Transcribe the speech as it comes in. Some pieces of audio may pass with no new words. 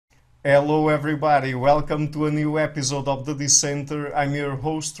Hello, everybody. Welcome to a new episode of the Dissenter. I'm your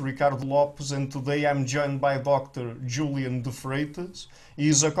host, Ricardo Lopes, and today I'm joined by Dr. Julian De Freitas. He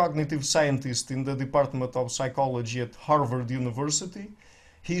is a cognitive scientist in the Department of Psychology at Harvard University.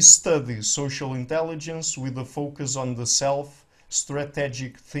 He studies social intelligence with a focus on the self,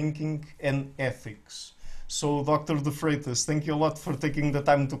 strategic thinking, and ethics. So, Dr. De Freitas, thank you a lot for taking the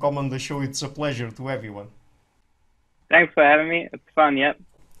time to come on the show. It's a pleasure to have you on. Thanks for having me. It's fun, yep.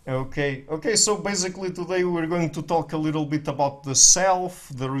 Okay, so basically today we're going to talk a little bit about the self,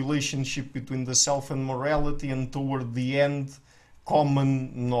 the relationship between the self and morality, and toward the end,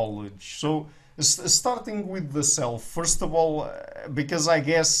 common knowledge. So, starting with the self, first of all, because I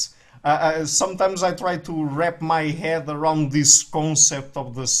guess sometimes I try to wrap my head around this concept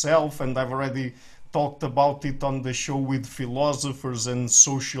of the self, and I've already talked about it on the show with philosophers and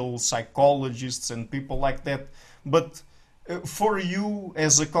social psychologists and people like that. But for you,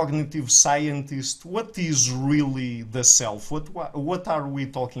 as a cognitive scientist, what is really the self? What are we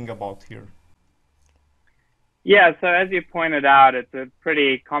talking about here? Yeah, so as you pointed out, it's a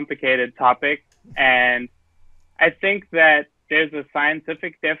pretty complicated topic, and I think that there's a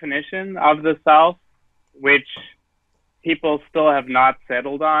scientific definition of the self, which people still have not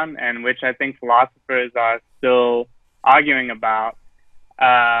settled on, and which I think philosophers are still arguing about.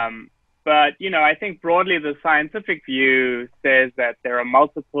 But I think broadly the scientific view says that there are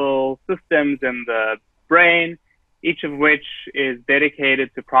multiple systems in the brain, each of which is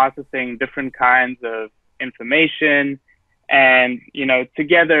dedicated to processing different kinds of information. And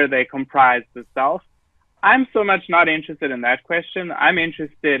together they comprise the self. I'm so much not interested in that question. I'm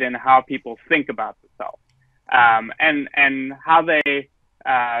interested in how people think about the self, and how they,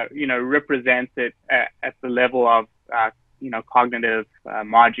 represent it at the level of, cognitive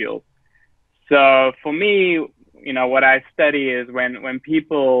modules. So for me, what I study is when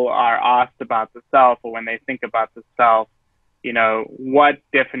people are asked about the self or when they think about the self, what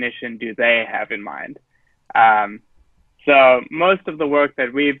definition do they have in mind? Um, so most of the work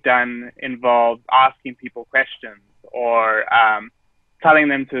that we've done involves asking people questions or telling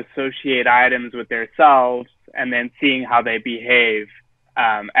them to associate items with themselves and then seeing how they behave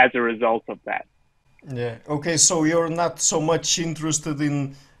as a result of that. Yeah. Okay, so you're not so much interested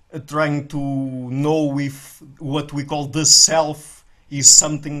in trying to know if what we call the self is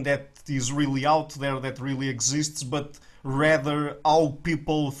something that is really out there, that really exists, but rather how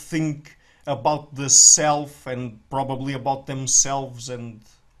people think about the self and probably about themselves and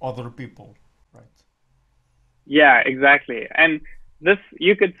other people, right? Yeah, exactly. And this,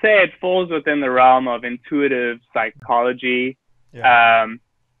 you could say it falls within the realm of intuitive psychology. Yeah. Um,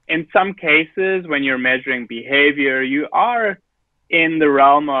 in some cases, when you're measuring behavior, you are in the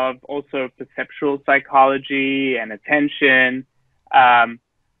realm of also perceptual psychology and attention. Um,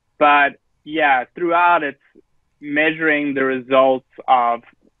 but yeah, throughout it's measuring the results of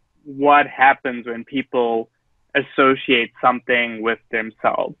what happens when people associate something with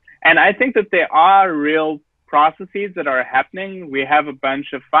themselves. And I think that there are real processes that are happening. We have a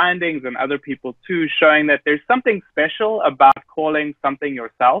bunch of findings and other people too showing that there's something special about calling something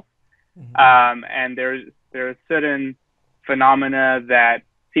yourself. Mhm. And there are certain phenomena that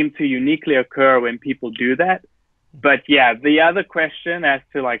seem to uniquely occur when people do that. But yeah, the other question as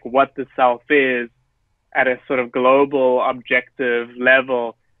to like what the self is at a sort of global objective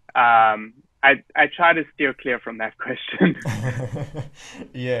level, I try to steer clear from that question.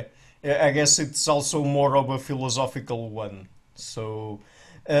 Yeah. Yeah, I guess it's also more of a philosophical one. So,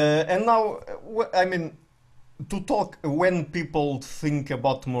 and now, I mean, to talk when people think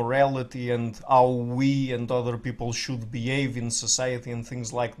about morality and how we and other people should behave in society and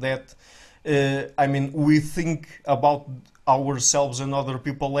things like that, I mean, we think about ourselves and other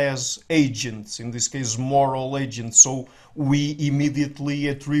people as agents, in this case, moral agents. So we immediately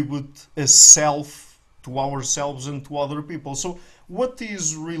attribute a self to ourselves and to other people. So, what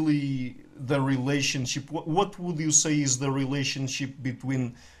is really the relationship? What would you say is the relationship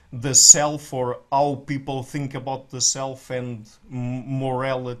between the self or how people think about the self and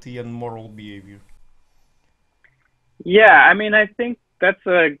morality and moral behavior? Yeah, I mean, I think that's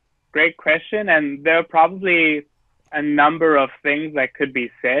a great question, and there are probably a number of things that could be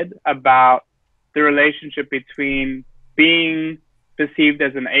said about the relationship between being perceived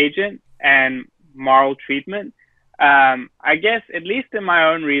as an agent and moral treatment. I guess, at least in my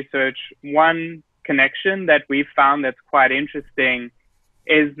own research, one connection that we found that's quite interesting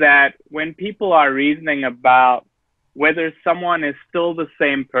is that when people are reasoning about whether someone is still the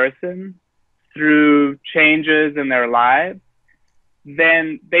same person through changes in their lives,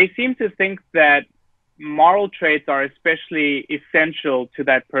 then they seem to think that moral traits are especially essential to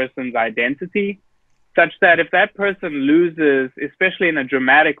that person's identity, such that if that person loses, especially in a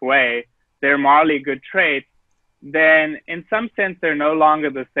dramatic way, their morally good traits, then in some sense they're no longer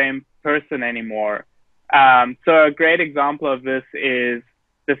the same person anymore. So a great example of this is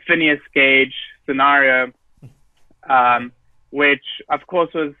the Phineas Gage scenario, which of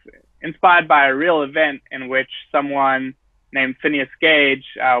course was inspired by a real event in which someone named Phineas Gage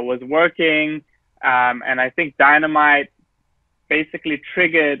was working, and I think dynamite basically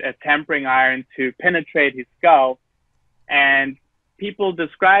triggered a tempering iron to penetrate his skull. And people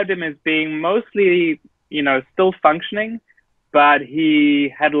described him as being mostly, still functioning, but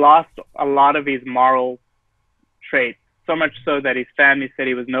he had lost a lot of his moral traits, so much so that his family said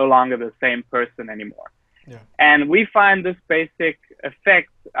he was no longer the same person anymore. Yeah. And we find this basic effect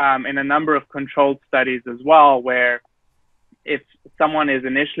in a number of controlled studies as well, where if someone is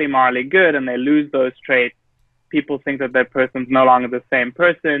initially morally good and they lose those traits, people think that that person's no longer the same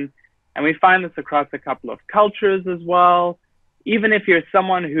person. And we find this across a couple of cultures as well. Even if you're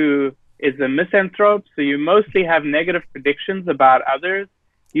someone who is a misanthrope, so you mostly have negative predictions about others,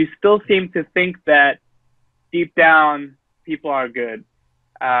 you still seem to think that deep down people are good.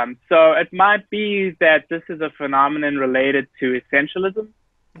 So it might be that this is a phenomenon related to essentialism,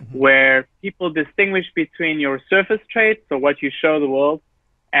 where people distinguish between your surface traits, so what you show the world,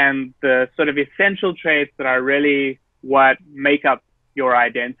 and the sort of essential traits that are really what make up your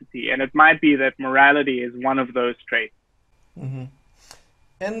identity. And it might be that morality is one of those traits. Mm-hmm.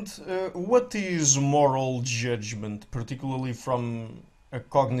 And what is moral judgment, particularly from a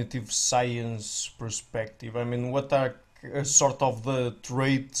cognitive science perspective? I mean, what are sort of the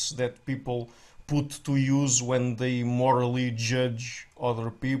traits that people put to use when they morally judge other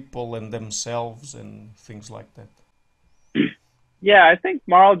people and themselves and things like that? Yeah, I think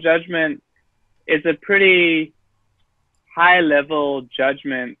moral judgment is a pretty high-level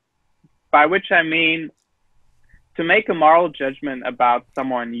judgment, by which I mean to make a moral judgment about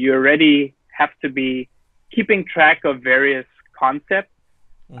someone, you already have to be keeping track of various concepts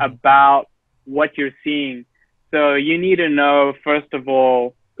about what you're seeing. So you need to know, first of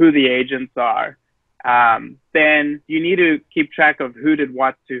all, who the agents are. Then you need to keep track of who did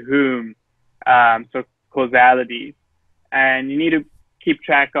what to whom, so causalities. And you need to keep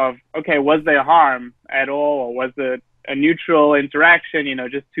track of, okay, was there harm at all? Or was it a neutral interaction,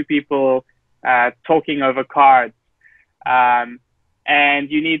 just two people talking over cards? And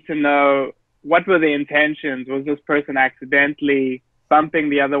you need to know, what were the intentions? Was this person accidentally bumping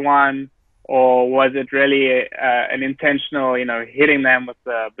the other one? Or was it really an intentional, hitting them with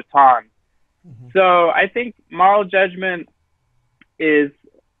the baton? So I think moral judgment is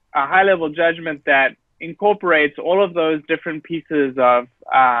a high-level judgment that incorporates all of those different pieces of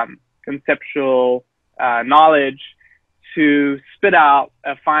conceptual knowledge to spit out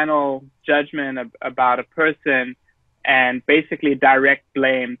a final judgment about a person and basically direct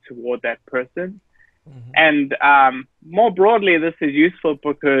blame toward that person. And more broadly, this is useful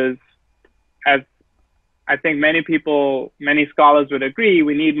because, as I think many scholars would agree,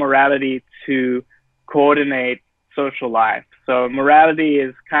 we need morality to coordinate social life. So morality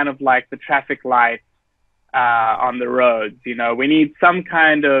is kind of like the traffic lights on the roads. We need some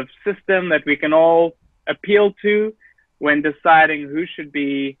kind of system that we can all appeal to when deciding who should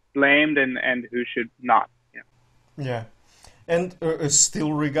be blamed and who should not. Yeah. And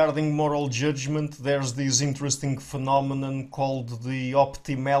still regarding moral judgment, there's this interesting phenomenon called the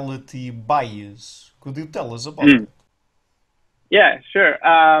optimality bias. Could you tell us about it? Yeah, sure.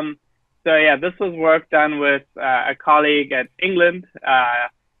 This was work done with a colleague at England,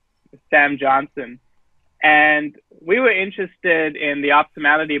 Sam Johnson. And we were interested in the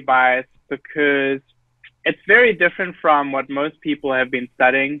optimality bias because it's very different from what most people have been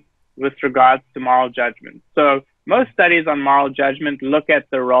studying with regards to moral judgment. So most studies on moral judgment look at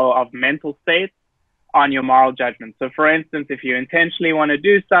the role of mental states on your moral judgment. So for instance, if you intentionally want to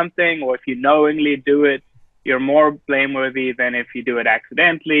do something, or if you knowingly do it, you're more blameworthy than if you do it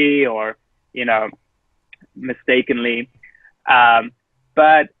accidentally or, mistakenly.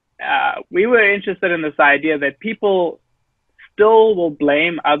 But we were interested in this idea that people still will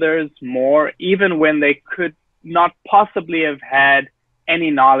blame others more, even when they could not possibly have had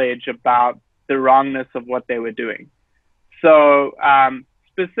any knowledge about the wrongness of what they were doing. So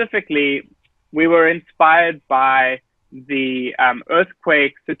specifically, we were inspired by the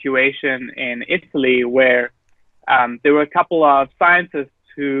earthquake situation in Italy, where there were a couple of scientists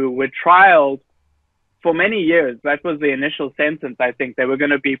who were trialed for many years. That was the initial sentence, I think. They were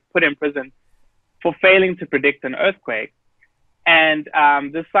going to be put in prison for failing to predict an earthquake. And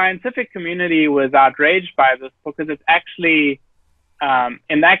the scientific community was outraged by this because it's actually,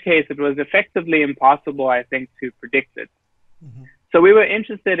 in that case, it was effectively impossible, I think, to predict it. Mm-hmm. So we were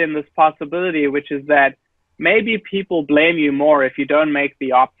interested in this possibility, which is that maybe people blame you more if you don't make the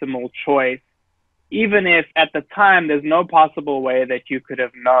optimal choice, even if at the time there's no possible way that you could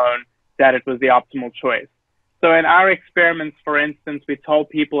have known that it was the optimal choice. So in our experiments, for instance, we told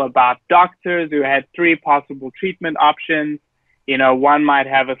people about doctors who had 3 possible treatment options. You know, one might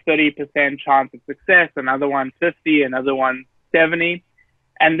have a 30% chance of success, another one 50, another one 70.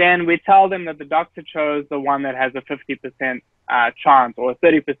 And then we tell them that the doctor chose the one that has a 50% chance or a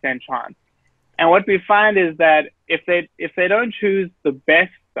 30% chance. And what we find is that if they don't choose the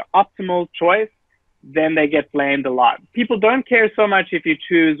best, the optimal choice, then they get blamed a lot. People don't care so much if you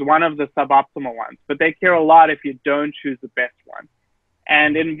choose one of the suboptimal ones, but they care a lot if you don't choose the best one.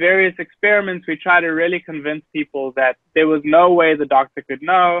 And in various experiments, we try to really convince people that there was no way the doctor could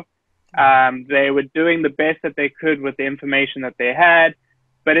know. They were doing the best that they could with the information that they had,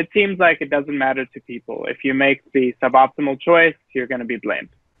 but it seems like it doesn't matter to people. If you make the suboptimal choice, you're going to be blamed.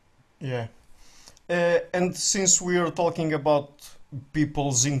 Yeah. And since we are talking about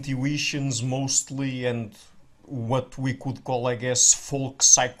people's intuitions mostly and what we could call, I guess, folk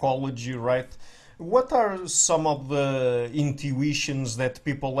psychology, right? What are some of the intuitions that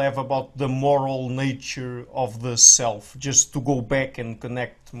people have about the moral nature of the self? Just to go back and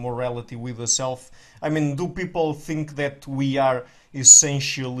connect morality with the self. I mean, do people think that we are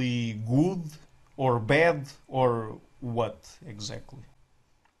essentially good or bad or what exactly?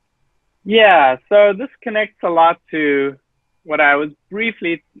 Yeah, so this connects a lot to what I was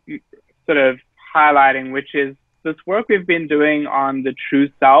briefly sort of highlighting, which is this work we've been doing on the true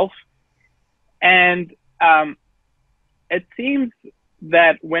self. And it seems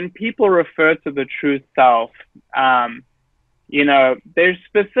that when people refer to the true self, you know, they're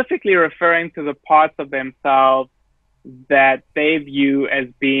specifically referring to the parts of themselves that they view as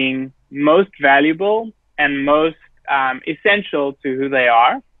being most valuable and most essential to who they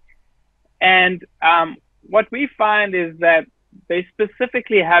are. And what we find is that they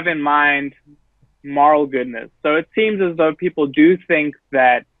specifically have in mind moral goodness. So it seems as though people do think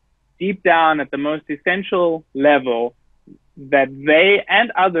that deep down at the most essential level, that they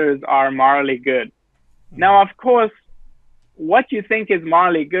and others are morally good. Now, of course, what you think is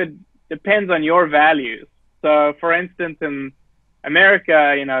morally good depends on your values. So, for instance, in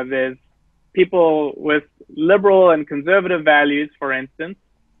America, you know, there's people with liberal and conservative values, for instance.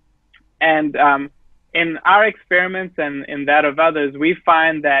 And in our experiments and in that of others, we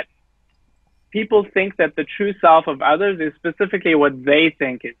find that people think that the true self of others is specifically what they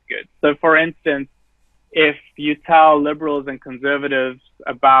think is good. So, for instance, if you tell liberals and conservatives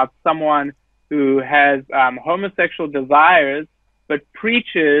about someone who has homosexual desires but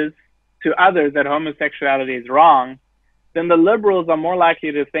preaches to others that homosexuality is wrong, then the liberals are more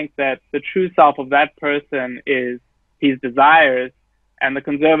likely to think that the true self of that person is his desires, and the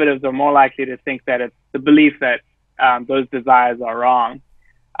conservatives are more likely to think that it's the belief that those desires are wrong.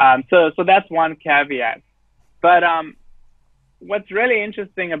 So that's one caveat. But what's really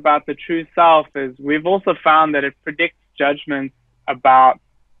interesting about the true self is we've also found that it predicts judgments about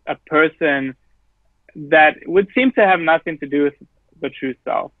a person that would seem to have nothing to do with the true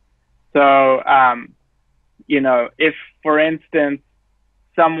self. So, you know, if, for instance,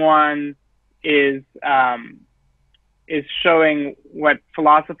 someone is showing what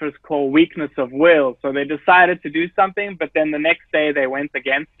philosophers call weakness of will. So they decided to do something, but then the next day they went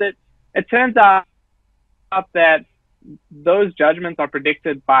against it. It turns out that those judgments are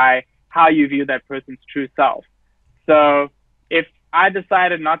predicted by how you view that person's true self. So if I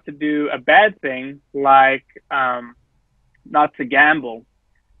decided not to do a bad thing, like not to gamble,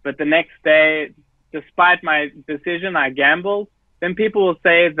 but the next day, despite my decision, I gambled, then people will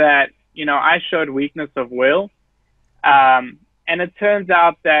say that, you know, I showed weakness of will. And it turns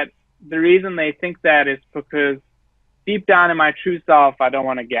out that the reason they think that is because deep down in my true self, I don't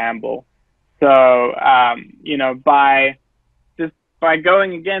want to gamble. So, you know, by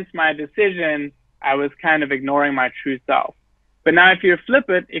going against my decision, I was kind of ignoring my true self. But now if you flip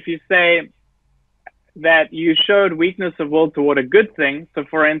it, if you say that you showed weakness of will toward a good thing, so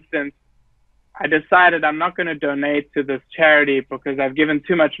for instance, I decided I'm not going to donate to this charity because I've given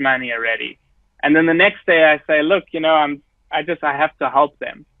too much money already. And then the next day I say, look, you know, I have to help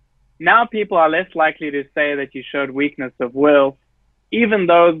them. Now people are less likely to say that you showed weakness of will, even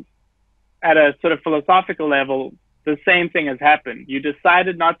though at a sort of philosophical level, the same thing has happened. You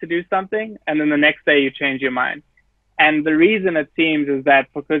decided not to do something, and then the next day you change your mind. And the reason it seems is that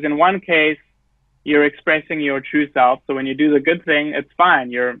because in one case, you're expressing your true self. So when you do the good thing, it's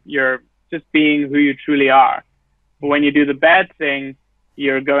fine. You're just being who you truly are. But when you do the bad thing,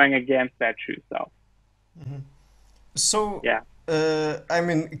 you're going against that true self. So, Yeah. I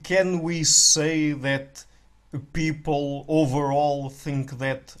mean, can we say that people overall think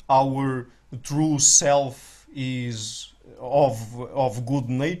that our true self is of good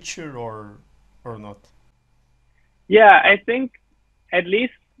nature, or not? Yeah, I think at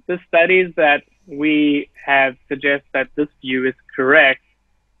least the studies that we have suggest that this view is correct.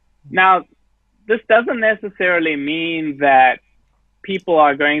 Now, this doesn't necessarily mean that people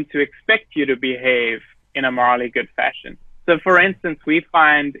are going to expect you to behave in a morally good fashion. So, for instance, we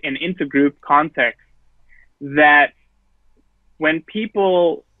find in intergroup context that when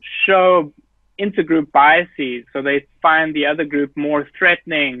people show intergroup biases, so they find the other group more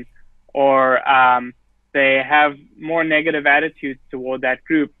threatening, or they have more negative attitudes toward that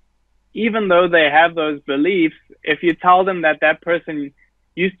group, even though they have those beliefs, if you tell them that that person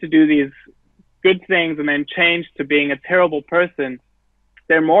used to do these good things and then changed to being a terrible person,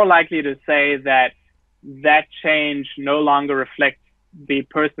 they're more likely to say that that change no longer reflects the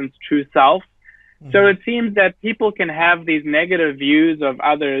person's true self. So it seems that people can have these negative views of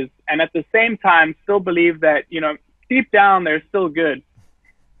others and at the same time still believe that, you know, deep down they're still good.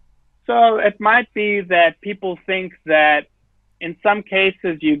 So it might be that people think that in some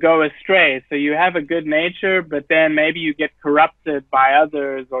cases you go astray. So you have a good nature, but then maybe you get corrupted by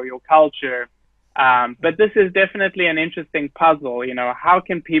others or your culture. But this is definitely an interesting puzzle. You know, how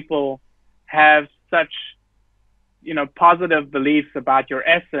can people have such, you know, positive beliefs about your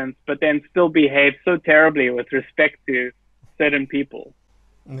essence, but then still behave so terribly with respect to certain people?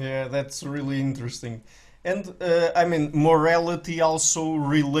 Yeah, that's really interesting. And I mean, morality also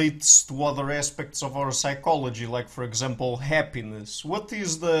relates to other aspects of our psychology, like, for example, happiness. What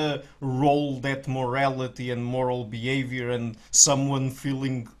is the role that morality and moral behavior and someone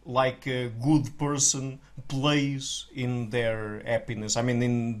feeling like a good person plays in their happiness? I mean,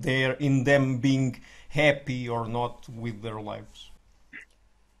 in them being happy or not with their lives.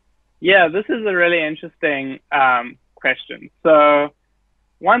 Yeah, this is a really interesting question. So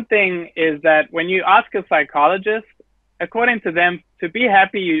one thing is that when you ask a psychologist, according to them, to be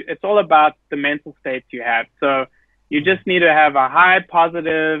happy, it's all about the mental states you have. So you just need to have a high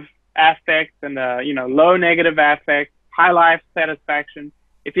positive affect and a, you know, low negative affect, high life satisfaction.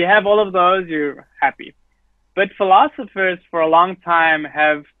 If you have all of those, you're happy. But philosophers for a long time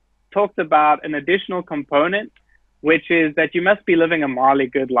have talked about an additional component, which is that you must be living a morally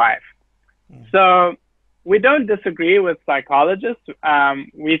good life. So we don't disagree with psychologists.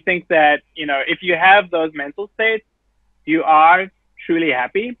 We think that, you know, if you have those mental states, you are truly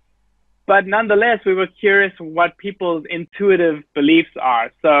happy. But nonetheless, we were curious what people's intuitive beliefs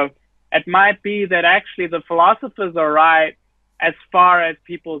are. So it might be that actually the philosophers are right as far as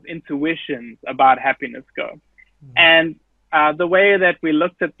people's intuitions about happiness go. And the way that we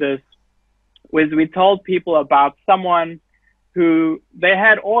looked at this was we told people about someone who they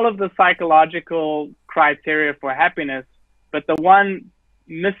had all of the psychological criteria for happiness, but the one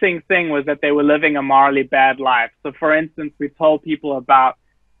missing thing was that they were living a morally bad life. So for instance, we told people about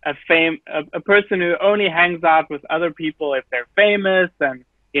a person who only hangs out with other people if they're famous, and,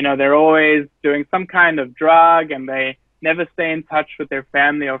 you know, they're always doing some kind of drug and they never stay in touch with their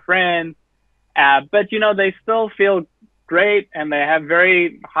family or friends. But, you know, they still feel great and they have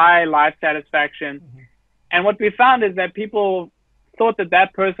very high life satisfaction. And what we found is that people thought that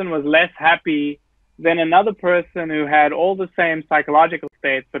that person was less happy than another person who had all the same psychological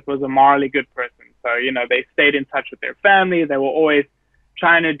states but was a morally good person. So, you know, they stayed in touch with their family. They were always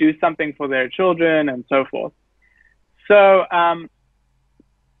trying to do something for their children and so forth. So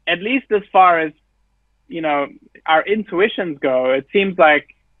at least as far as, you know, our intuitions go, it seems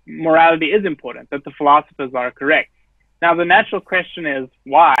like morality is important, that the philosophers are correct. Now, the natural question is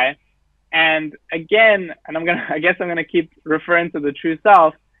why? And again, and I guess I'm gonna keep referring to the true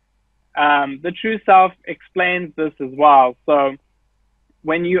self. The true self explains this as well. So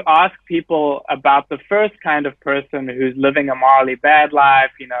when you ask people about the first kind of person who's living a morally bad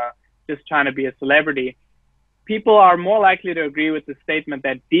life, you know, just trying to be a celebrity, people are more likely to agree with the statement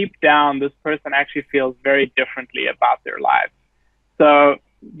that deep down, this person actually feels very differently about their lives. So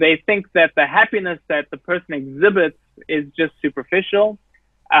they think that the happiness that the person exhibits is just superficial,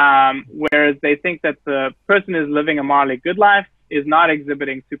 whereas they think that the person who's living a morally good life is not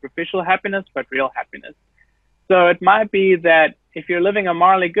exhibiting superficial happiness, but real happiness. So it might be that if you're living a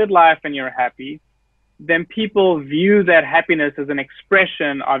morally good life and you're happy, then people view that happiness as an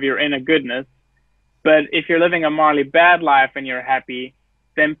expression of your inner goodness. But if you're living a morally bad life and you're happy,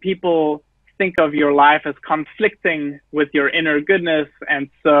 then people think of your life as conflicting with your inner goodness, and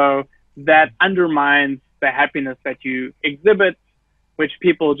so that undermines the happiness that you exhibit, which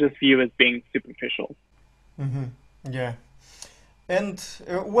people just view as being superficial. Mm-hmm. Yeah. And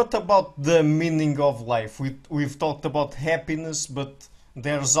what about the meaning of life? We've talked about happiness, but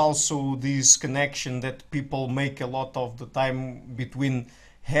there's also this connection that people make a lot of the time between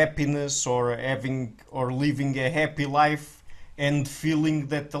happiness or having or living a happy life and feeling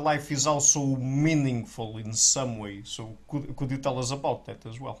that the life is also meaningful in some way. So could you tell us about that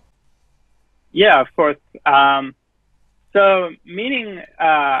as well? Yeah, of course. So meaning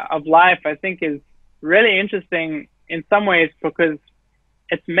of life, I think, is really interesting in some ways because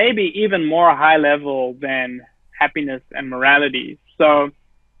it's maybe even more high level than happiness and morality. So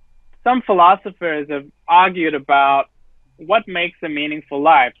some philosophers have argued about what makes a meaningful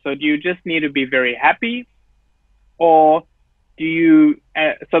life. So do you just need to be very happy, or do you,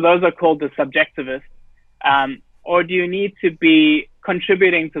 so those are called the subjectivists, or do you need to be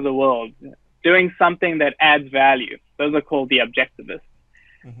contributing to the world, doing something that adds value? Those are called the objectivists.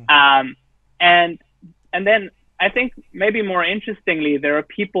 Mm-hmm. And then I think maybe more interestingly, there are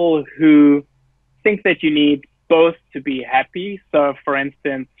people who think that you need both to be happy. So for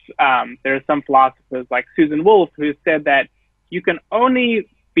instance, there are some philosophers like Susan Wolf who said that you can only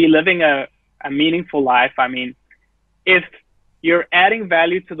be living a meaningful life, I mean, if you're adding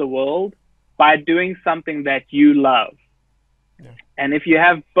value to the world by doing something that you love. Yeah. And if you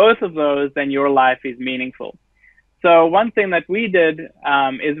have both of those, then your life is meaningful. So one thing that we did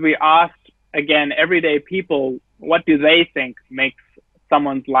is we asked, again, everyday people, what do they think makes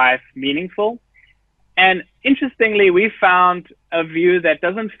someone's life meaningful? And interestingly, we found a view that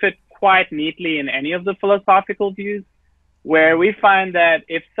doesn't fit quite neatly in any of the philosophical views, where we find that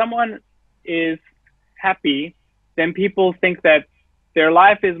if someone is happy, then people think that their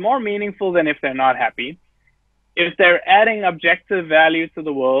life is more meaningful than if they're not happy. If they're adding objective value to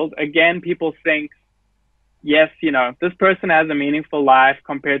the world, again, people think, yes, you know, this person has a meaningful life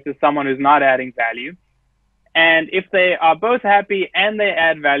compared to someone who's not adding value. And if they are both happy and they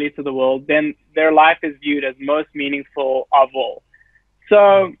add value to the world, then their life is viewed as most meaningful of all.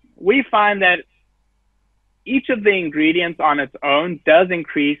 So we find that each of the ingredients on its own does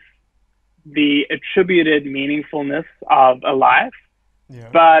increase the attributed meaningfulness of a life. Yeah.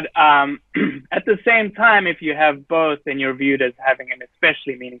 But at the same time, if you have both, then you're viewed as having an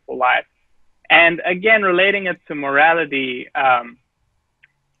especially meaningful life. And again, relating it to morality,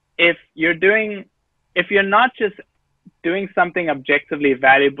 if you're not just doing something objectively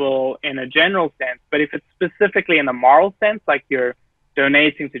valuable in a general sense, but if it's specifically in a moral sense, like you're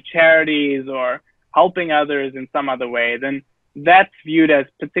donating to charities or helping others in some other way, then that's viewed as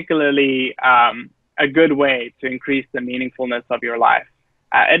particularly a good way to increase the meaningfulness of your life,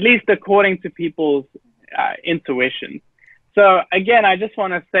 at least according to people's intuitions. So again, I just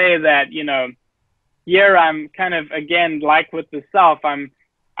want to say that, you know, here I'm kind of, again, like with the self, I'm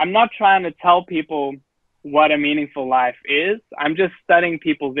not trying to tell people what a meaningful life is. I'm just studying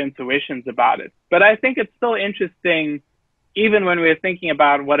people's intuitions about it. But I think it's still interesting, even when we're thinking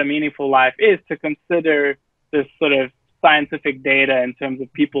about what a meaningful life is, to consider this sort of scientific data in terms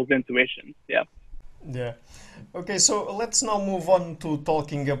of people's intuitions. Yeah. Yeah. Okay, so let's now move on to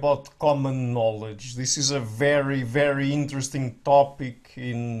talking about common knowledge. This is a very, very interesting topic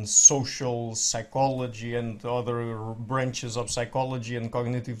in social psychology and other branches of psychology and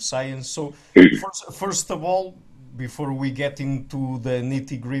cognitive science. So first of all, before we get into the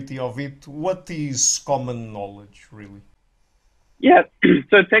nitty-gritty of it, what is common knowledge, really? Yeah,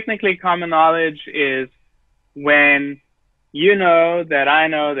 so technically common knowledge is when you know that I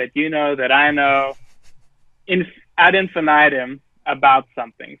know that you know that I know ad infinitum about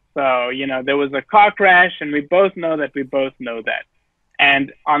something. So, you know, there was a car crash and we both know that we both know that.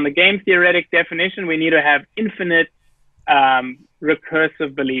 And on the game theoretic definition, we need to have infinite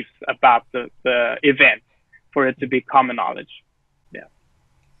recursive beliefs about the event for it to be common knowledge. Yeah.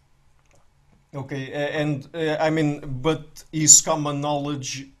 Okay, and I mean, but is common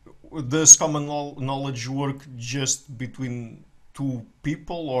knowledge, does common knowledge work just between two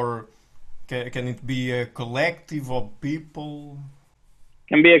people, or can it be a collective of people?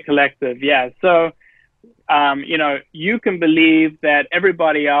 Can be a collective, yeah. So, you know, you can believe that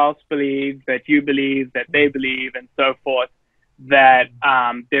everybody else believes, that you believe, that they believe, and so forth, that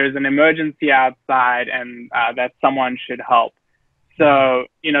there's an emergency outside and that someone should help. So,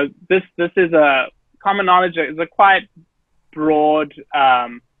 you know, this is a common knowledge is a quite broad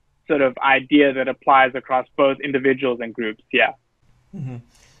sort of idea that applies across both individuals and groups, yeah. Mm-hmm.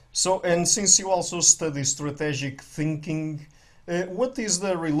 So, and since you also study strategic thinking, What is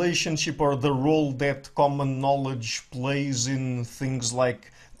the relationship or the role that common knowledge plays in things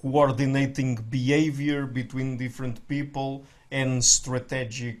like coordinating behavior between different people and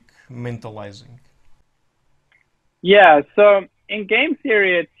strategic mentalizing? Yeah, so in game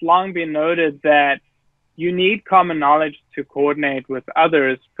theory, it's long been noted that you need common knowledge to coordinate with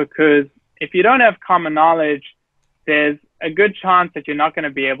others, because if you don't have common knowledge, there's a good chance that you're not going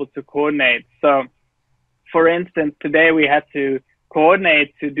to be able to coordinate. So, for instance, today we had to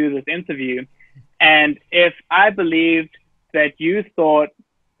coordinate to do this interview. And if I believed that you thought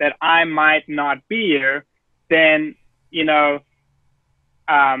that I might not be here, then, you know,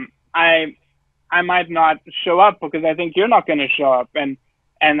 I might not show up because I think you're not going to show up. And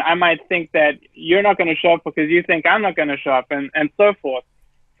I might think that you're not going to show up because you think I'm not going to show up, and so forth.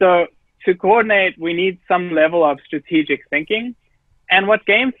 So to coordinate, we need some level of strategic thinking. And what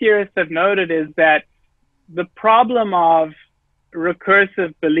game theorists have noted is that the problem of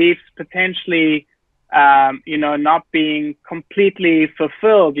recursive beliefs potentially, not being completely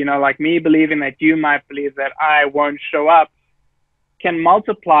fulfilled, like me believing that you might believe that I won't show up, can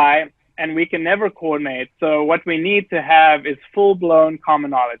multiply, and we can never coordinate. So what we need to have is full-blown common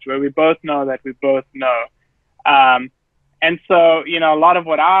knowledge where we both know that we both know. And so, a lot of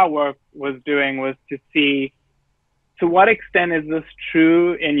what our work was doing was to see to what extent is this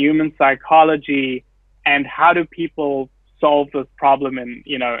true in human psychology, and how do people solve this problem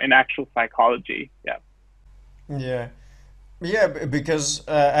in actual psychology? Yeah. Yeah. Yeah, because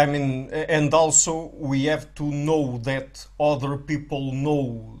and also we have to know that other people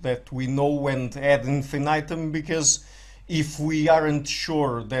know that we know, and ad infinitum, because if we aren't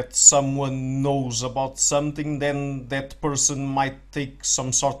sure that someone knows about something, then that person might take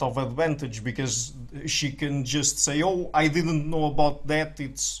some sort of advantage, because she can just say, "Oh, I didn't know about that.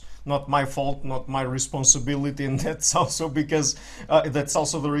 It's not my fault, not my responsibility," and that's also because that's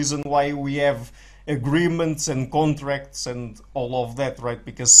also the reason why we have agreements and contracts and all of that, right?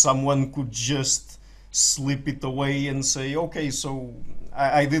 Because someone could just slip it away and say, okay, so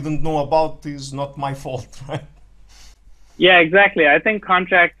I didn't know about this, not my fault, right? Yeah, exactly. I think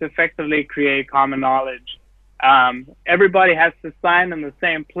contracts effectively create common knowledge. Everybody has to sign in the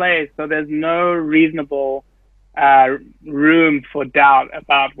same place, so there's no reasonable room for doubt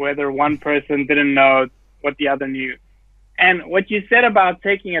about whether one person didn't know what the other knew. And what you said about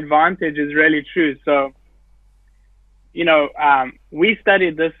taking advantage is really true. So, we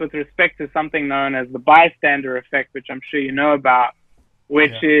studied this with respect to something known as the bystander effect, which I'm sure you know about,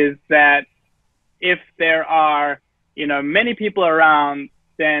 which is that if there are, many people around,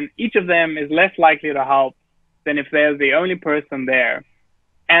 then each of them is less likely to help than if they're the only person there.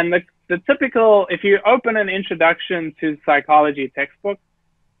 And the typical, if you open an introduction to psychology textbook,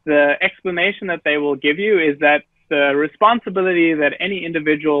 the explanation that they will give you is that the responsibility that any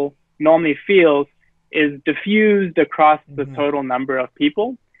individual normally feels is diffused across the total number of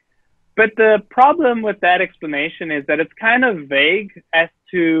people. But the problem with that explanation is that it's kind of vague as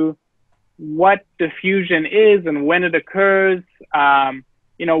to what diffusion is and when it occurs.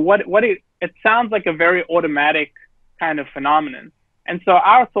 It sounds like a very automatic kind of phenomenon. And so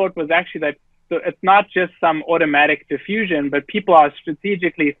our thought was actually that it's not just some automatic diffusion, but people are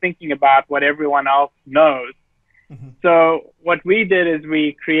strategically thinking about what everyone else knows. So what we did is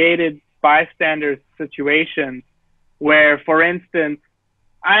we created bystander situations where, for instance,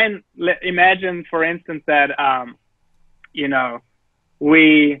 imagine, for instance, that,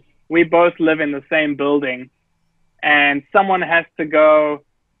 we both live in the same building, and someone has to go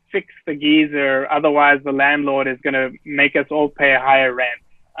fix the geyser, otherwise the landlord is going to make us all pay higher rent.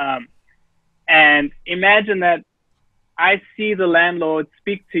 And imagine that I see the landlord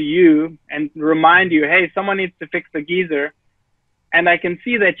speak to you and remind you, hey, someone needs to fix the geyser, and I can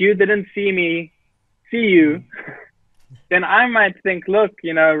see that you didn't see you, then I might think, look,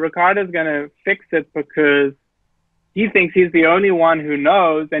 Ricardo's going to fix it because he thinks he's the only one who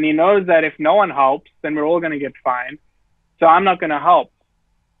knows, and he knows that if no one helps, then we're all going to get fined. So I'm not going to help.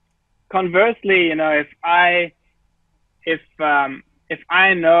 Conversely, if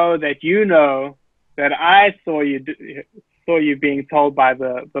I know that you know that I saw you being told by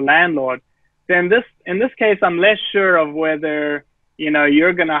the landlord, then in this case, I'm less sure of whether,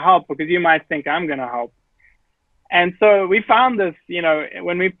 you're going to help, because you might think I'm going to help. And so we found this,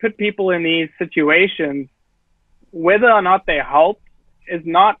 when we put people in these situations, whether or not they help is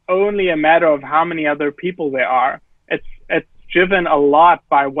not only a matter of how many other people there are. It's driven a lot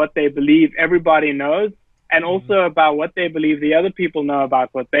by what they believe everybody knows, and also about what they believe the other people know about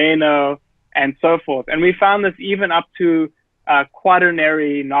what they know, and so forth. And we found this even up to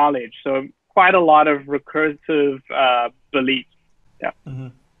quaternary knowledge. So quite a lot of recursive beliefs. Yeah. Mm-hmm.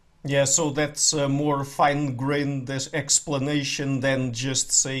 Yeah, so that's a more fine-grained explanation than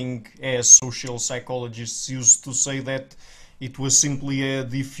just saying, as social psychologists used to say, that it was simply a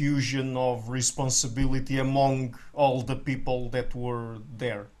diffusion of responsibility among all the people that were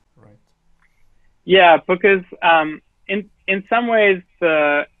there, right? Yeah, because in some ways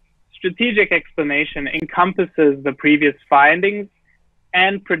the strategic explanation encompasses the previous findings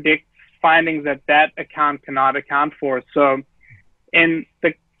and predicts findings that that account cannot account for. So in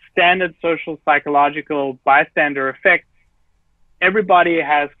the standard social psychological bystander effect, everybody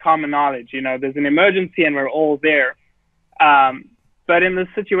has common knowledge. You know, there's an emergency and we're all there. But in the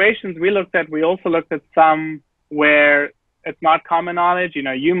situations we looked at, we also looked at some where it's not common knowledge. You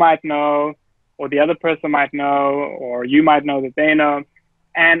know, you might know, or the other person might know, or you might know that they know.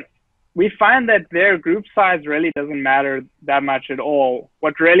 And we find that their group size really doesn't matter that much at all.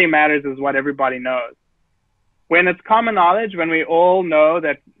 What really matters is what everybody knows. When it's common knowledge, when we all know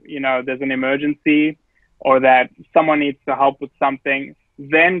that, you know, there's an emergency or that someone needs to help with something,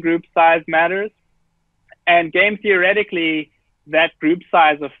 then group size matters. And game theoretically, that group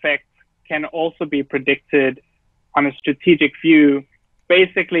size effect can also be predicted on a strategic view.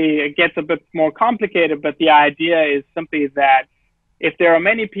 Basically, it gets a bit more complicated, but the idea is simply that if there are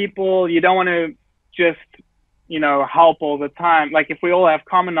many people, you don't want to just, you know, help all the time. Like if we all have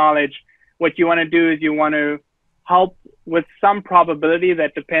common knowledge, what you want to do is you want to help with some probability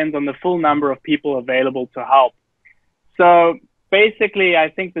that depends on the full number of people available to help. So basically, I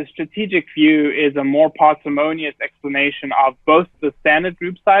think the strategic view is a more parsimonious explanation of both the standard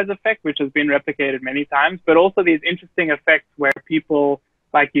group size effect, which has been replicated many times, but also these interesting effects where people,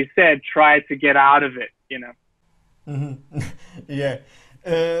 like you said, try to get out of it, you know. Mm-hmm. Yeah.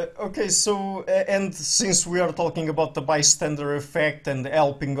 Okay, so, and since we are talking about the bystander effect and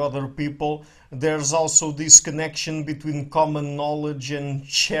helping other people, there's also this connection between common knowledge and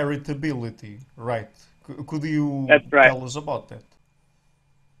charitability, right? Could you tell us about that?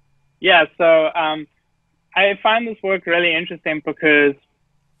 Yeah, so I find this work really interesting because,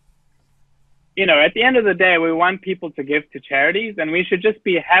 you know, at the end of the day, we want people to give to charities, and we should just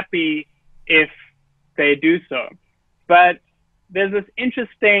be happy if they do so. But there's this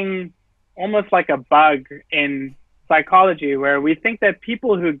interesting, almost like a bug in psychology, where we think that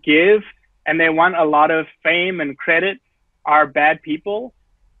people who give and they want a lot of fame and credit are bad people.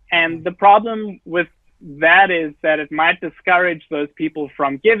 And the problem with that is that it might discourage those people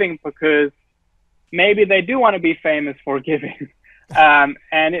from giving because maybe they do want to be famous for giving.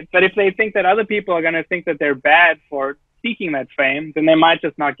 But if they think that other people are going to think that they're bad for seeking that fame, then they might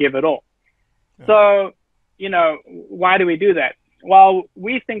just not give at all. Yeah. So, you know, why do we do that? Well,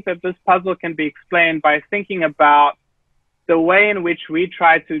 we think that this puzzle can be explained by thinking about the way in which we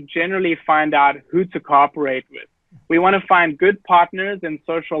try to generally find out who to cooperate with. We want to find good partners in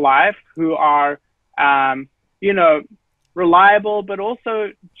social life who are, you know, reliable, but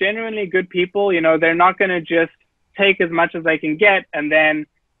also genuinely good people. You know, they're not going to just take as much as they can get and then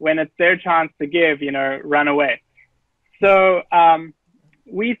when it's their chance to give, you know, run away. So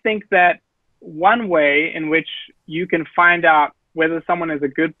we think that one way in which you can find out whether someone is a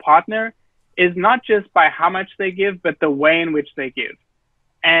good partner is not just by how much they give, but the way in which they give.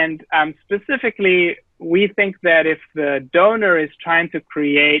 And specifically, we think that if the donor is trying to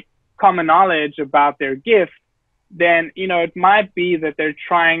create common knowledge about their gift, then, you know, it might be that they're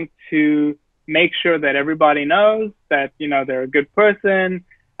trying to make sure that everybody knows that, you know, they're a good person.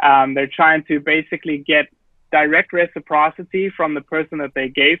 They're trying to basically get direct reciprocity from the person that they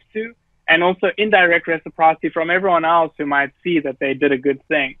gave to, and also indirect reciprocity from everyone else who might see that they did a good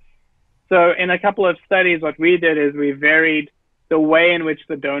thing. So in a couple of studies, what we did is we varied the way in which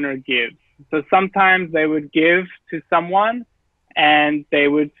the donor gives. So sometimes they would give to someone and they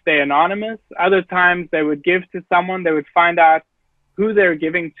would stay anonymous. Other times they would give to someone, they would find out who they're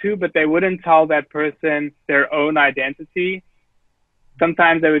giving to, but they wouldn't tell that person their own identity.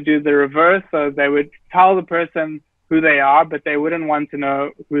 Sometimes they would do the reverse, so they would tell the person who they are, but they wouldn't want to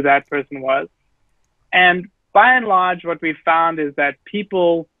know who that person was. And by and large, what we found is that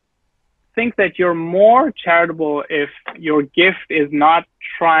people think that you're more charitable if your gift is not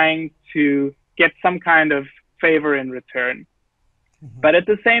trying to get some kind of favor in return. Mm-hmm. But at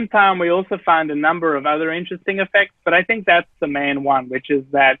the same time, we also found a number of other interesting effects, but I think that's the main one, which is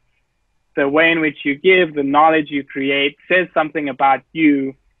that the way in which you give, the knowledge you create, says something about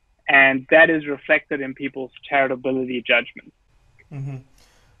you, and that is reflected in people's charitability judgment. Mm-hmm.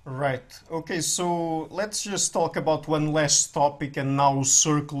 Right. Okay, so let's just talk about one last topic, and now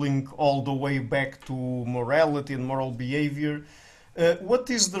circling all the way back to morality and moral behavior. What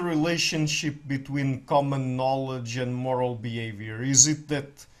is the relationship between common knowledge and moral behavior? Is it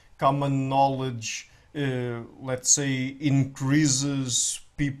that common knowledge, let's say, increases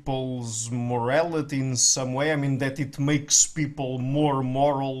people's morality in some way? I mean, that it makes people more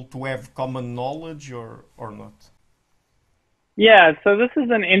moral to have common knowledge, or not? Yeah, so this is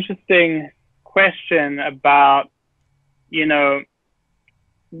an interesting question about, you know,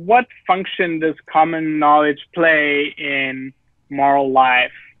 what function does common knowledge play in moral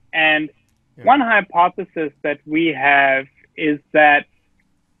life? And Yeah. one hypothesis that we have is that,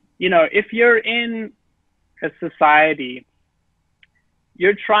 if you're in a society,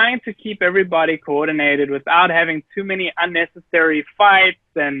 you're trying to keep everybody coordinated without having too many unnecessary fights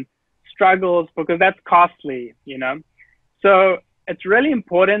and struggles, because that's costly. So it's really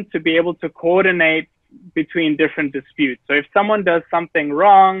important to be able to coordinate between different disputes. So if someone does something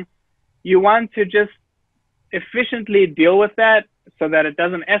wrong, you want to just efficiently deal with that so that it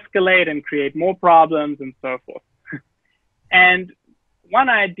doesn't escalate and create more problems and so forth. And one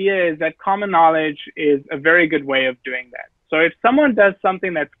idea is that common knowledge is a very good way of doing that. So if someone does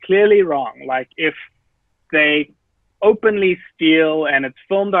something that's clearly wrong, like if they openly steal and it's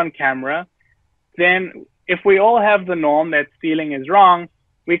filmed on camera, then if we all have the norm that stealing is wrong,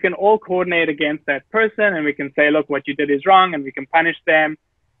 we can all coordinate against that person and we can say, look, what you did is wrong, and we can punish them.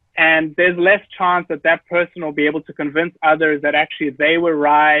 And there's less chance that that person will be able to convince others that actually they were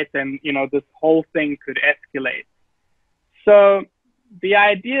right, and this whole thing could escalate. So the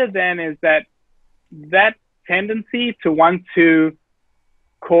idea then is that that tendency to want to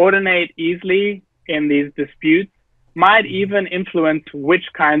coordinate easily in these disputes might even influence which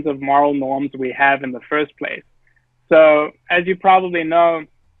kinds of moral norms we have in the first place. So as you probably know,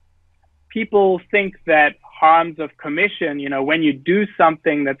 people think that harms of commission, when you do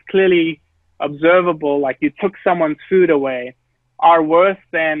something that's clearly observable, like you took someone's food away, are worse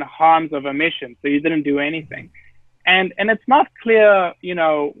than harms of omission. So you didn't do anything. And it's not clear,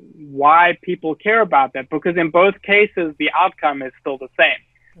 why people care about that, because in both cases, the outcome is still the same.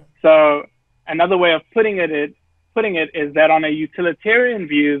 So another way of putting it is that on a utilitarian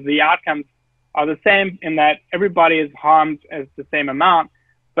view, the outcomes are the same in that everybody is harmed as the same amount.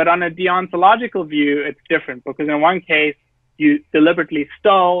 But on a deontological view, it's different, because in one case, you deliberately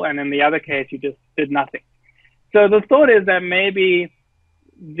stole, and in the other case, you just did nothing. So the thought is that maybe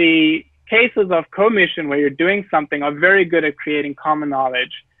the cases of commission where you're doing something are very good at creating common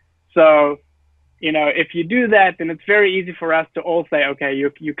knowledge. So, if you do that, then it's very easy for us to all say, okay,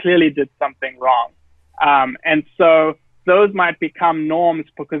 you clearly did something wrong. And so those might become norms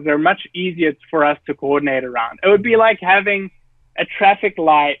because they're much easier for us to coordinate around. It would be like having a traffic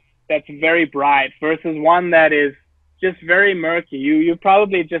light that's very bright versus one that is just very murky. You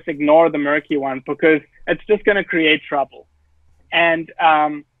probably just ignore the murky one because it's just going to create trouble. And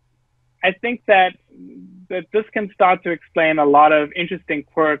I think that this can start to explain a lot of interesting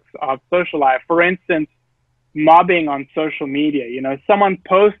quirks of social life. For instance, mobbing on social media. Someone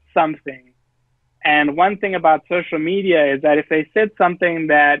posts something, and one thing about social media is that if they said something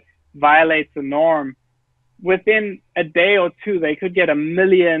that violates the norm, within a day or two, they could get 1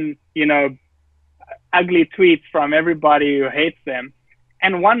 million, ugly tweets from everybody who hates them.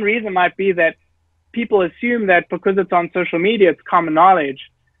 And one reason might be that people assume that because it's on social media, it's common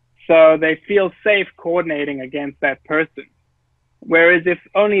knowledge. So they feel safe coordinating against that person. Whereas if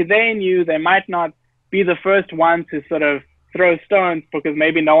only they knew, they might not be the first one to sort of throw stones because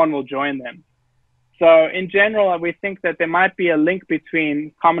maybe no one will join them. So in general, we think that there might be a link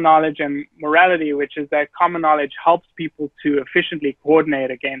between common knowledge and morality, which is that common knowledge helps people to efficiently coordinate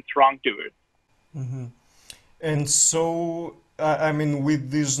against wrongdoers. Mm-hmm. And so, I mean,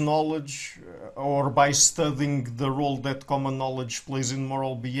 with this knowledge, or by studying the role that common knowledge plays in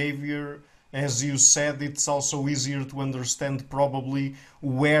moral behavior, as you said, it's also easier to understand probably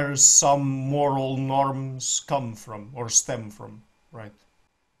where some moral norms come from or stem from, right?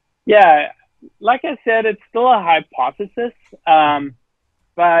 Yeah. Like I said, it's still a hypothesis,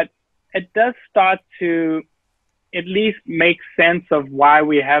 but it does start to at least make sense of why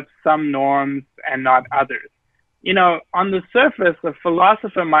we have some norms and not others. On the surface, a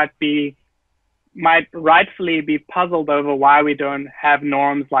philosopher might rightfully be puzzled over why we don't have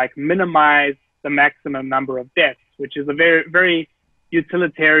norms like minimize the maximum number of deaths, which is a very, very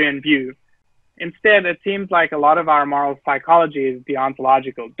utilitarian view. Instead, it seems like a lot of our moral psychology is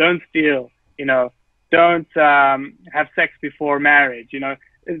deontological. Don't steal. Don't have sex before marriage.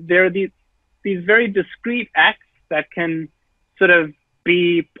 There are these very discrete acts that can sort of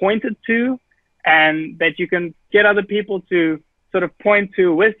be pointed to, and that you can get other people to sort of point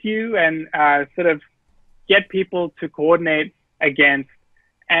to with you, and sort of get people to coordinate against.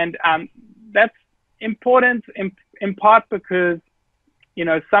 And that's important in part because,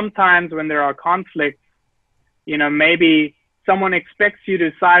 sometimes when there are conflicts, maybe someone expects you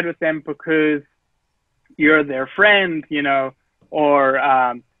to side with them because you're their friend,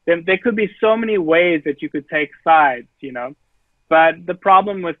 or there could be so many ways that you could take sides, But the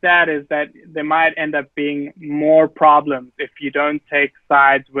problem with that is that there might end up being more problems if you don't take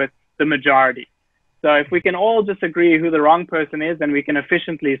sides with the majority. So if we can all just agree who the wrong person is, then we can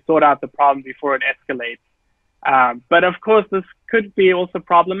efficiently sort out the problem before it escalates. But of course, this could be also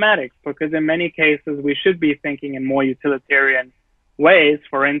problematic because in many cases, we should be thinking in more utilitarian ways.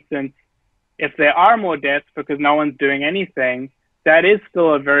 For instance, if there are more deaths because no one's doing anything, that is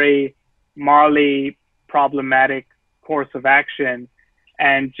still a very morally problematic course of action.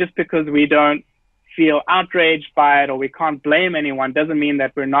 And just because we don't feel outraged by it or we can't blame anyone doesn't mean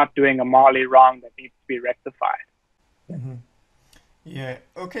that we're not doing a morally wrong that needs to be rectified. Mm-hmm. Yeah.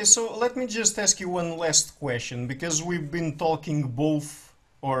 Okay, so let me just ask you one last question, because we've been talking both,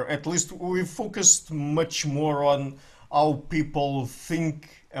 or at least we've focused much more on how people think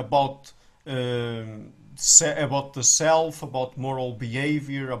about the self, about moral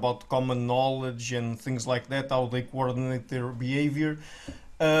behavior, about common knowledge and things like that, how they coordinate their behavior.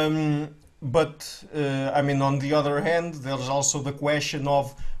 But on the other hand, there's also the question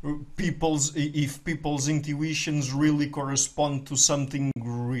of if people's intuitions really correspond to something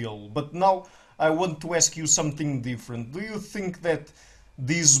real. But now I want to ask you something different. Do you think that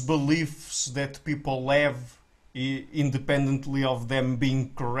these beliefs that people have, independently of them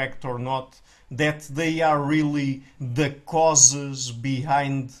being correct or not, that they are really the causes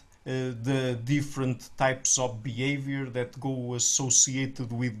behind the different types of behavior that go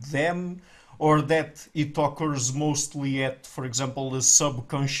associated with them, or that it occurs mostly at, for example, the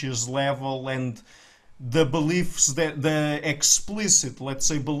subconscious level, and the beliefs that the explicit, let's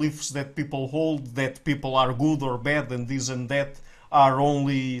say, beliefs that people hold, that people are good or bad and this and that, are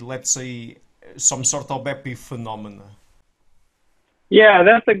only, let's say, some sort of epiphenomena? Yeah,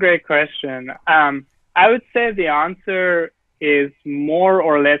 that's a great question. I would say the answer is more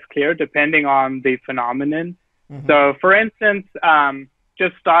or less clear depending on the phenomenon. Mm-hmm. So, for instance,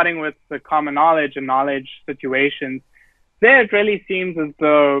 just starting with the common knowledge and knowledge situations, there it really seems as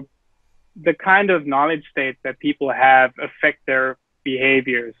though the kind of knowledge states that people have affect their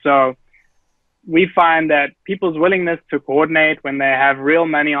behavior. So we find that people's willingness to coordinate when they have real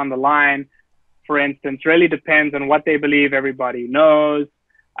money on the line, for instance, really depends on what they believe everybody knows.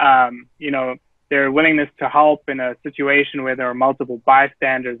 Their willingness to help in a situation where there are multiple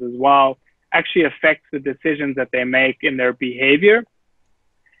bystanders as well actually affects the decisions that they make in their behavior.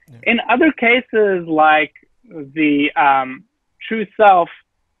 Yeah. In other cases, like the true self,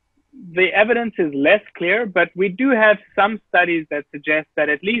 the evidence is less clear, but we do have some studies that suggest that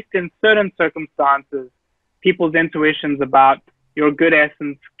at least in certain circumstances, people's intuitions about your good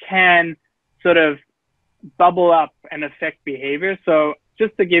essence can sort of bubble up and affect behavior. So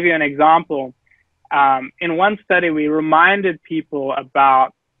just to give you an example, in one study, we reminded people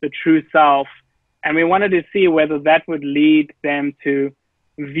about the true self, and we wanted to see whether that would lead them to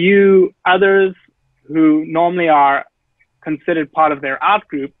view others who normally are considered part of their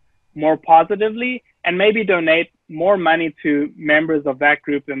outgroup more positively, and maybe donate more money to members of that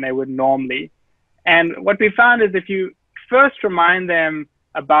group than they would normally. And what we found is if you first remind them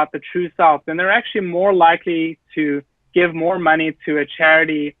about the true self, then they're actually more likely to give more money to a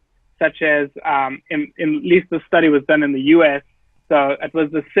charity, such as, in at least the study was done in the US. So it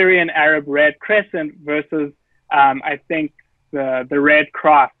was the Syrian Arab Red Crescent versus, I think, the Red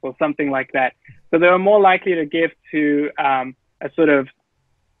Cross or something like that. So they were more likely to give to a sort of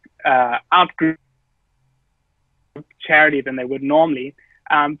outgroup charity than they would normally.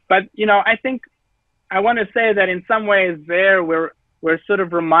 But, I think I want to say that in some ways there we're sort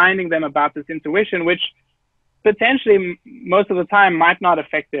of reminding them about this intuition, which potentially most of the time might not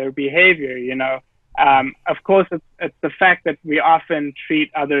affect their behavior. Of course, it's the fact that we often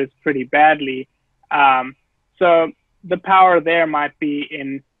treat others pretty badly. So the power there might be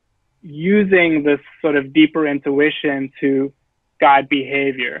in using this sort of deeper intuition to guide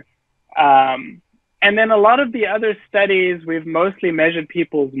behavior. And then a lot of the other studies, we've mostly measured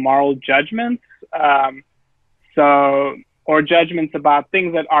people's moral judgments. Or judgments about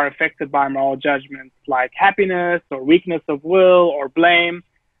things that are affected by moral judgments, like happiness or weakness of will or blame.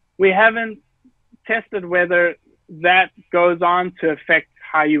 We haven't tested whether that goes on to affect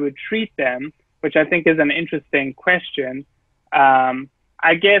how you would treat them, which I think is an interesting question.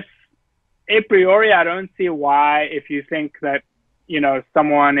 I guess a priori, I don't see why, if you think that,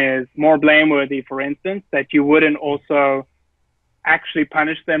 someone is more blameworthy, for instance, that you wouldn't also actually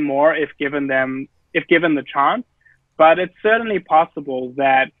punish them more if given the chance. But it's certainly possible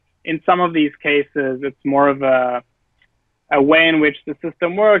that in some of these cases, it's more of a way in which the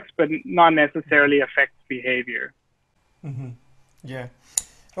system works, but not necessarily affects behavior. Mm-hmm. Yeah.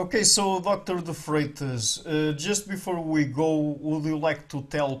 Okay, so Dr. De Freitas, just before we go, would you like to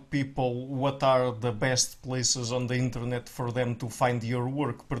tell people what are the best places on the internet for them to find your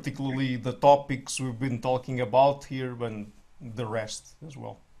work, particularly the topics we've been talking about here and the rest as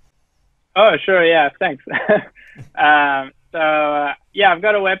well? Oh, sure. Yeah, thanks. Yeah, I've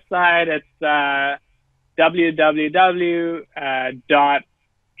got a website. It's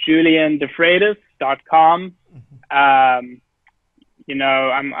www.juliandefreitas.com.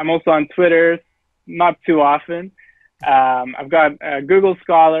 I'm also on Twitter, not too often. I've got Google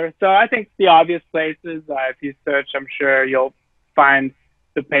Scholar. So I think the obvious places, if you search, I'm sure you'll find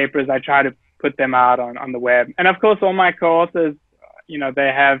the papers. I try to put them out on the web. And of course, all my co-authors,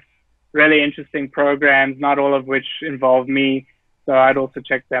 they have really interesting programs, not all of which involve me. So I'd also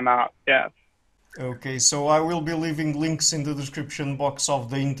check them out. Yeah. Okay, so I will be leaving links in the description box of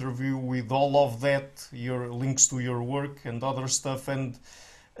the interview with all of that, your links to your work and other stuff. And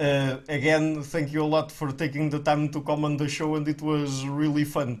again, thank you a lot for taking the time to come on the show, and it was really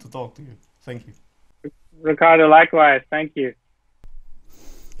fun to talk to you. Thank you. Ricardo, likewise. Thank you.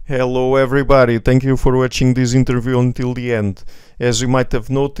 Hello everybody, thank you for watching this interview until the end. As you might have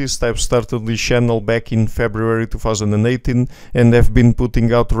noticed, I've started this channel back in February 2018 and have been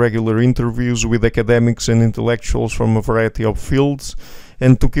putting out regular interviews with academics and intellectuals from a variety of fields.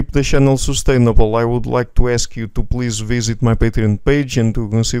 And to keep the channel sustainable, I would like to ask you to please visit my Patreon page and to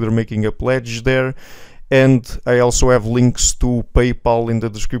consider making a pledge there. And I also have links to PayPal in the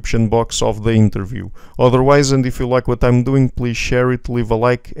description box of the interview. Otherwise, and if you like what I'm doing, please share it, leave a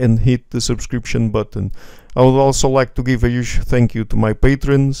like and hit the subscription button. I would also like to give a huge thank you to my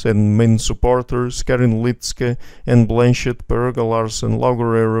patrons and main supporters, Karin Litska and Blanchett, Perga Larsen, Lau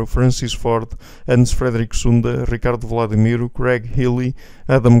Guerrero, Francis Ford, Hans Frederick Sunda, Ricardo Vladimiro, Craig Healy,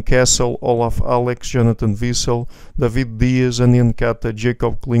 Adam Castle, Olaf Alex, Jonathan Wiesel, David Diaz, Anian Kata,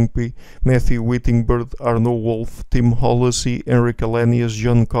 Jacob Klimpy, Matthew Whittingbird, Arno Wolf, Tim Hollacy, Enric Alenius,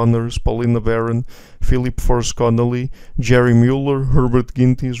 John Connors, Paulina Barron, Philip Force Connolly, Jerry Mueller, Herbert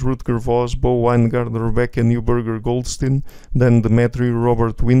Gintis, Rutger Vos, Bo Weingard, Rebecca Newberger Goldstein, Dan Demetri,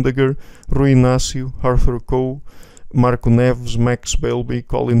 Robert Windiger, Rui Inácio, Arthur Coe, Marco Neves, Max Belby,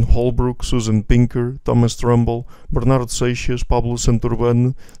 Colin Holbrook, Susan Pinker, Thomas Trumbull, Bernardo Seixas, Pablo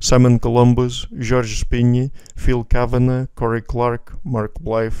Santurbano, Simon Columbus, Jorge Espinha, Phil Kavanagh, Corey Clark, Mark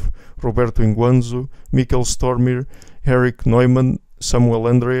Blythe, Roberto Inguanzo, Michael Stormir, Eric Neumann, Samuel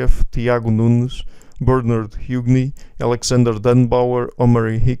Andreev, Tiago Nunes, Bernard Hugney, Alexander Dunbauer,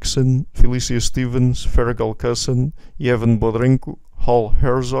 Omari Hickson, Felicia Stevens, Fergal Cusson, Evan Bodrenko, Hal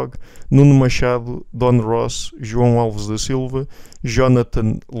Herzog, Nuno Machado, Don Ross, João Alves da Silva,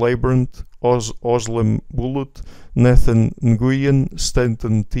 Jonathan Leibrant, Oslam Bullet, Nathan Nguyen,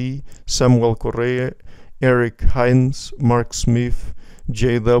 Stanton T, Samuel Correa, Eric Hines, Mark Smith,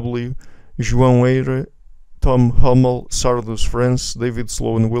 J.W., João Eira, Tom Hummel, Sardus France, David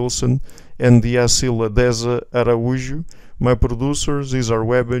Sloan Wilson, and Yacila Deza Araújo. My producers is our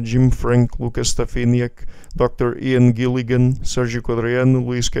Weber, Jim Frank, Lucas Stafiniak, Dr. Ian Gilligan, Sergio Quadriano,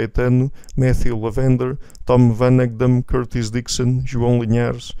 Luís Caetano, Matthew Lavender, Tom Van Egdam, Curtis Dixon, João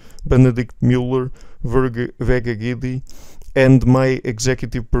Linhares, Benedict Mueller, Vega Guidi, and my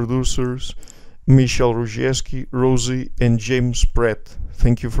executive producers, Michel Rugieski, Rosie, and James Pratt.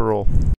 Thank you for all.